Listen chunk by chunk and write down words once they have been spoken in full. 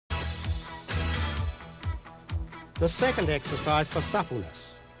The second exercise for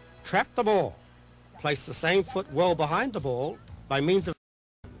suppleness. Trap the ball. Place the same foot well behind the ball by means of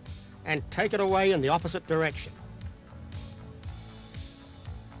and take it away in the opposite direction.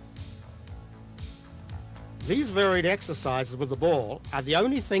 These varied exercises with the ball are the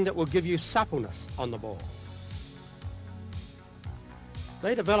only thing that will give you suppleness on the ball.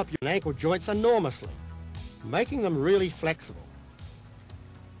 They develop your ankle joints enormously, making them really flexible.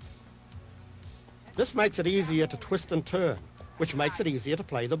 This makes it easier to twist and turn, which makes it easier to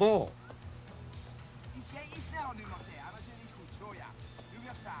play the ball.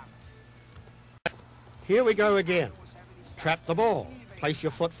 Here we go again. Trap the ball. Place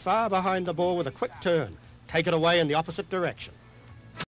your foot far behind the ball with a quick turn. Take it away in the opposite direction.